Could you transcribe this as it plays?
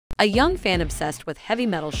A young fan obsessed with heavy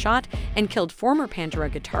metal shot and killed former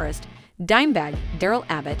Pantera guitarist Dimebag Darrell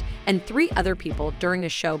Abbott and 3 other people during a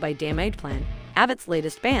show by Damageplan, Abbott's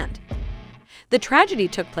latest band. The tragedy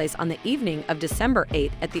took place on the evening of December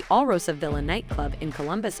 8 at the Alrosa Villa nightclub in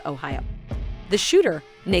Columbus, Ohio. The shooter,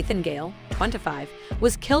 Nathan Gale, 25,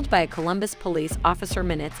 was killed by a Columbus police officer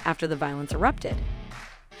minutes after the violence erupted.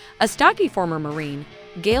 A stocky former Marine,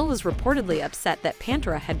 Gale was reportedly upset that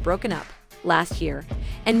Pantera had broken up last year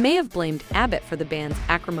and may have blamed Abbott for the band's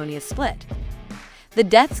acrimonious split. The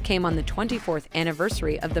deaths came on the 24th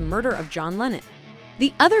anniversary of the murder of John Lennon.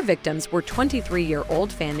 The other victims were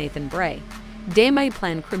 23-year-old fan Nathan Bray,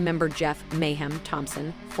 Damageplan crew member Jeff Mayhem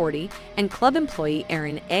Thompson, 40, and club employee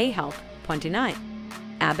Aaron A. Help, 29.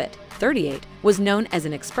 Abbott, 38, was known as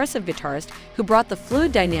an expressive guitarist who brought the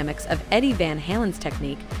fluid dynamics of Eddie Van Halen's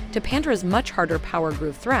technique to Pantera's much harder power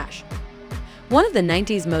groove thrash. One of the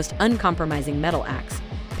 90s most uncompromising metal acts,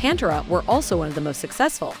 Pantera were also one of the most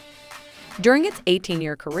successful. During its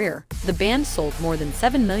 18-year career, the band sold more than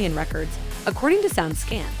 7 million records, according to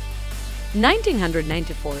SoundCheck.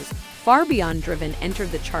 1994's Far Beyond Driven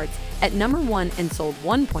entered the charts at #1 and sold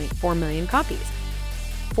 1.4 million copies.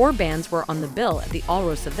 4 bands were on the bill at the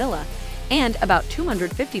Alrosa Villa, and about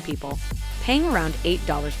 250 people, paying around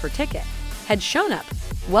 $8 per ticket, had shown up,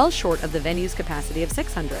 well short of the venue's capacity of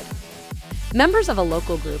 600. Members of a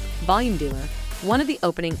local group, Volume Dealer, one of the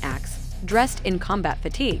opening acts, dressed in combat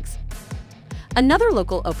fatigues. Another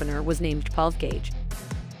local opener was named 12 Gauge.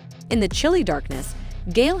 In the chilly darkness,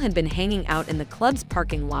 Gale had been hanging out in the club's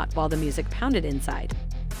parking lot while the music pounded inside.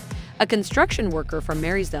 A construction worker from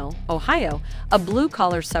Marysville, Ohio, a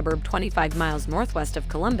blue-collar suburb 25 miles northwest of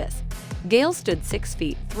Columbus, Gale stood 6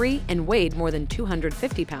 feet 3 and weighed more than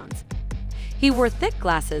 250 pounds. He wore thick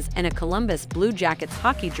glasses and a Columbus Blue Jackets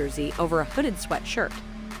hockey jersey over a hooded sweatshirt.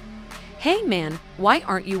 "Hey man, why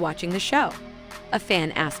aren't you watching the show?" a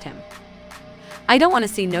fan asked him. "I don't want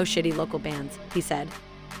to see no shitty local bands," he said.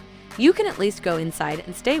 "You can at least go inside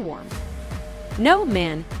and stay warm." "No,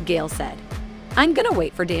 man," Gale said. "I'm gonna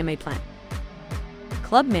wait for Damageplan."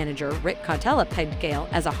 Club manager Rick Cautella pegged Gale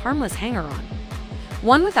as a harmless hanger-on,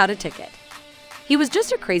 one without a ticket. "He was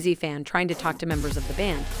just a crazy fan trying to talk to members of the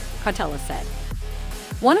band," Cautella said.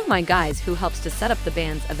 "One of my guys who helps to set up the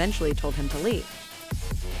bands eventually told him to leave."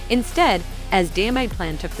 Instead, as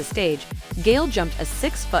Damageplan took the stage, Gale jumped a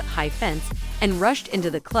 6-foot-high fence and rushed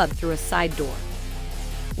into the club through a side door.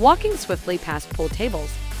 Walking swiftly past pool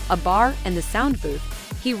tables, a bar, and the sound booth,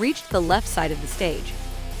 he reached the left side of the stage.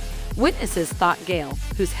 Witnesses thought Gale,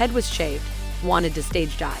 whose head was shaved, wanted to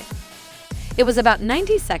stage dive. It was about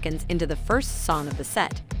 90 seconds into the first song of the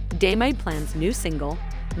set, Damageplan's new single,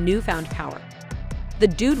 Newfound Power. "The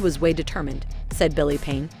dude was way determined," said Billy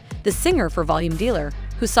Payne, the singer for Volume Dealer,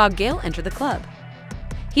 who saw Gale enter the club.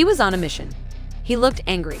 "He was on a mission. He looked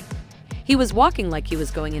angry. He was walking like he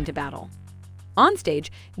was going into battle." On stage,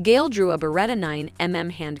 Gale drew a Beretta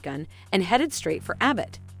 9mm handgun and headed straight for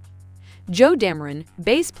Abbott. Joe Dameron,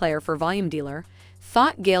 bass player for Volume Dealer,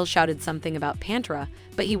 thought Gale shouted something about Pantera,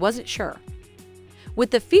 but he wasn't sure.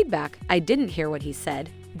 "With the feedback, I didn't hear what he said,"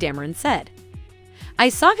 Dameron said. "I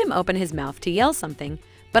saw him open his mouth to yell something,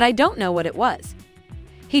 but I don't know what it was.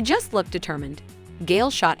 He just looked determined." Gale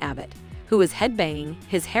shot Abbott, who was headbanging,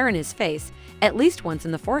 his hair in his face, at least once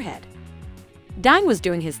in the forehead. "Dine was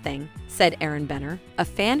doing his thing," said Aaron Benner, a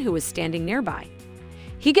fan who was standing nearby.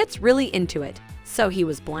 "He gets really into it, so he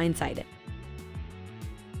was blindsided."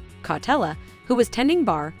 Cautella, who was tending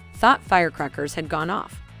bar, thought firecrackers had gone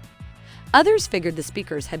off. Others figured the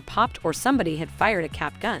speakers had popped or somebody had fired a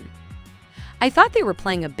cap gun. "I thought they were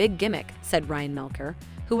playing a big gimmick," said Ryan Melker,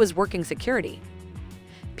 who was working security.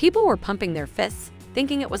 People were pumping their fists,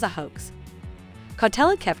 thinking it was a hoax.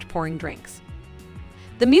 Cautella kept pouring drinks.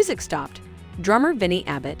 The music stopped. Drummer Vinnie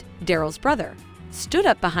Abbott, Darrell's brother, stood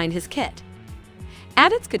up behind his kit.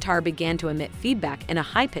 Abbott's guitar began to emit feedback in a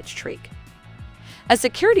high-pitched shriek. A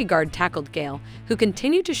security guard tackled Gale, who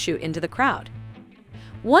continued to shoot into the crowd.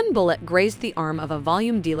 One bullet grazed the arm of a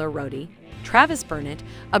Volume Dealer roadie, Travis Burnett,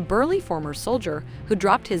 a burly former soldier who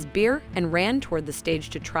dropped his beer and ran toward the stage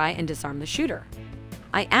to try and disarm the shooter.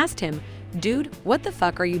 I asked him, "Dude, what the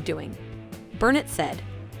fuck are you doing?" Burnett said.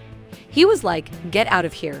 "He was like, 'Get out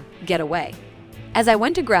of here, get away.' As I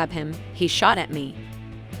went to grab him, he shot at me.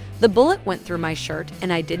 The bullet went through my shirt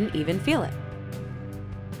and I didn't even feel it."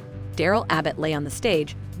 Darrell Abbott lay on the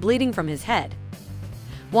stage, bleeding from his head.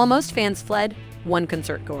 While most fans fled, one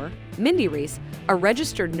concertgoer, Mindy Reese, a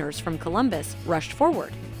registered nurse from Columbus, rushed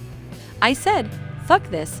forward. "I said, 'Fuck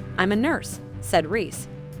this, I'm a nurse,'" said Reese.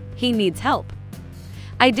 "He needs help."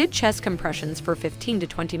 "I did chest compressions for 15 to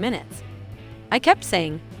 20 minutes. I kept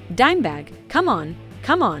saying, "Dimebag, come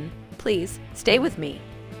on, please, stay with me."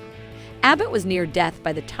 Abbott was near death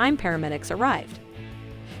by the time paramedics arrived.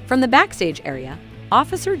 From the backstage area,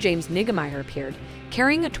 Officer James Niggemeier appeared,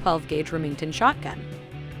 carrying a 12-gauge Remington shotgun.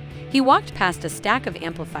 He walked past a stack of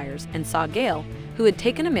amplifiers and saw Gale, who had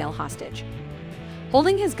taken a male hostage.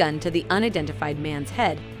 Holding his gun to the unidentified man's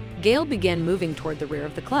head, Gale began moving toward the rear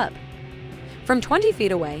of the club. From 20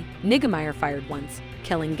 feet away, Niggemeier fired once,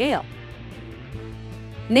 killing Gale.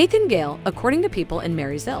 Nathan Gale, according to people in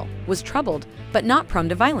Marysville, was troubled but not prone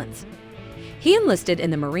to violence. He enlisted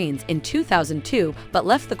in the Marines in 2002 but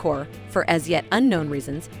left the Corps for as yet unknown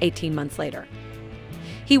reasons 18 months later.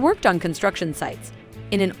 He worked on construction sites,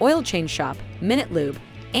 in an oil change shop, Minute Lube,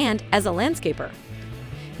 and as a landscaper.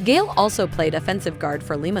 Gale also played offensive guard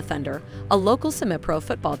for Lima Thunder, a local semi-pro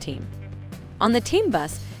football team. On the team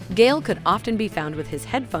bus, Gale could often be found with his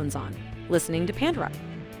headphones on, listening to Pantera.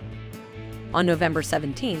 On November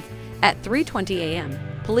 17th, at 3:20 a.m.,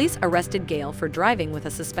 police arrested Gale for driving with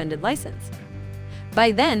a suspended license.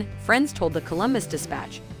 By then, friends told the Columbus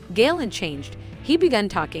Dispatch Gale had changed. He began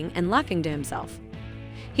talking and laughing to himself.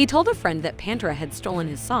 He told a friend that Pantera had stolen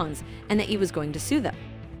his songs and that he was going to sue them.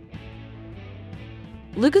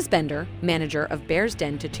 Lucas Bender, manager of Bear's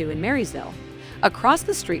Den Tattoo in Marysville, across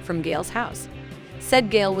the street from Gale's house, said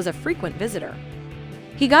Gale was a frequent visitor.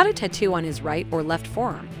 He got a tattoo on his right or left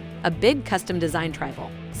forearm, a big custom design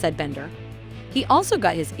tribal, said Bender. He also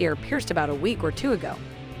got his ear pierced about a week or two ago.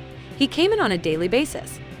 He came in on a daily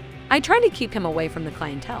basis. I tried to keep him away from the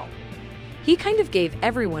clientele. He kind of gave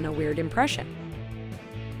everyone a weird impression.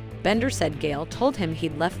 Bender said Gale told him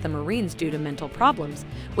he'd left the Marines due to mental problems,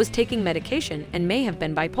 was taking medication, and may have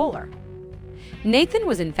been bipolar. Nathan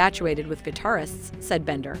was infatuated with guitarists, said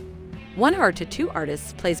Bender. One of our tattoo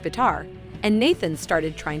artists plays guitar, and Nathan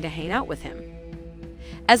started trying to hang out with him.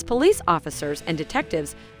 As police officers and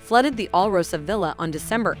detectives flooded the Alrosa Villa on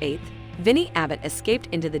December 8th, Vinnie Abbott escaped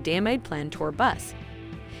into the Damageplan tour bus.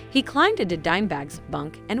 He climbed into Dimebag's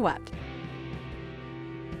bunk and wept.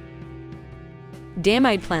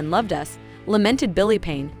 "Damageplan loved us," lamented Billy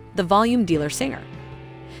Payne, the volume dealer singer.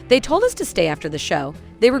 "They told us to stay after the show.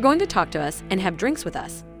 They were going to talk to us and have drinks with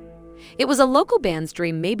us. It was a local band's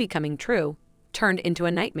dream maybe coming true, turned into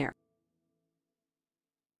a nightmare."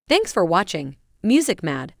 Thanks for watching Music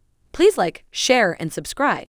Mad. Please like, share, and subscribe.